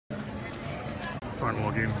Try and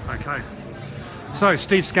log in. Okay. So,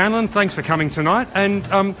 Steve Scanlan, thanks for coming tonight. And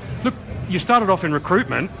look, you started off in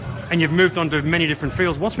recruitment and you've moved on to many different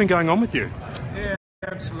fields. What's been going on with you? Yeah,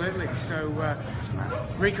 absolutely. So,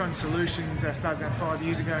 Recon Solutions started about 5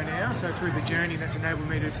 years ago now. So, through the journey, that's enabled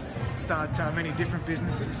me to start many different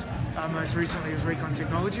businesses. Most recently was Recon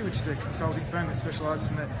Technology, which is a consulting firm that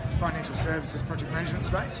specialises in the financial services project management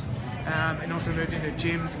space. And also moved into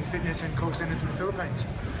gyms and fitness and call centres in the Philippines.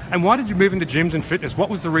 And why did you move into gyms and fitness? What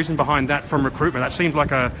was the reason behind that from recruitment? That seems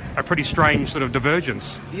like a pretty strange sort of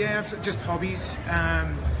divergence. Yeah, just hobbies.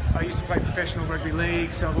 I used to play professional rugby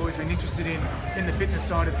league, so I've always been interested in the fitness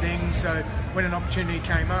side of things. So when an opportunity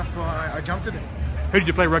came up, I jumped at it. Who did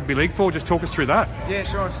you play rugby league for? Just talk us through that. Yeah,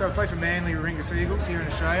 sure. So I played for Manly Warringah Seagulls here in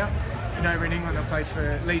Australia. And over in England, I played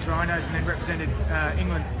for Leeds Rhinos and then represented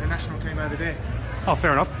England, the national team over there. Oh,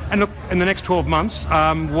 fair enough. And look, in the next 12 months,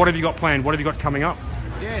 what have you got planned? What have you got coming up?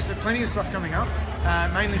 Yeah, so plenty of stuff coming up,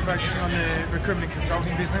 mainly focusing on the recruitment and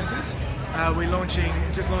consulting businesses. We're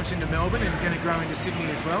just launched into Melbourne and going to grow into Sydney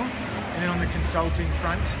as well. And then on the consulting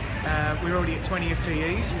front, we're already at 20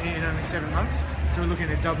 FTEs in only 7 months. So we're looking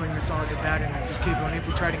at doubling the size of that and just keep on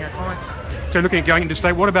infiltrating our clients. So looking at going into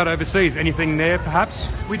state, what about overseas? Anything there perhaps?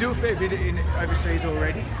 We do a fair bit in overseas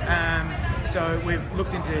already. So we've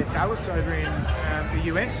looked into Dallas over in the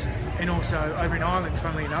US and also over in Ireland,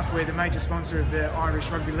 funnily enough. We're the major sponsor of the Irish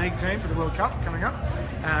Rugby League team for the World Cup coming up.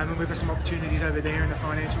 And we've got some opportunities over there in the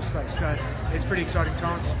financial space. So it's pretty exciting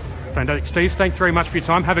times. Fantastic. Steve, thanks very much for your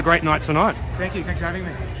time. Have a great night tonight. Thank you. Thanks for having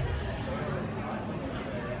me.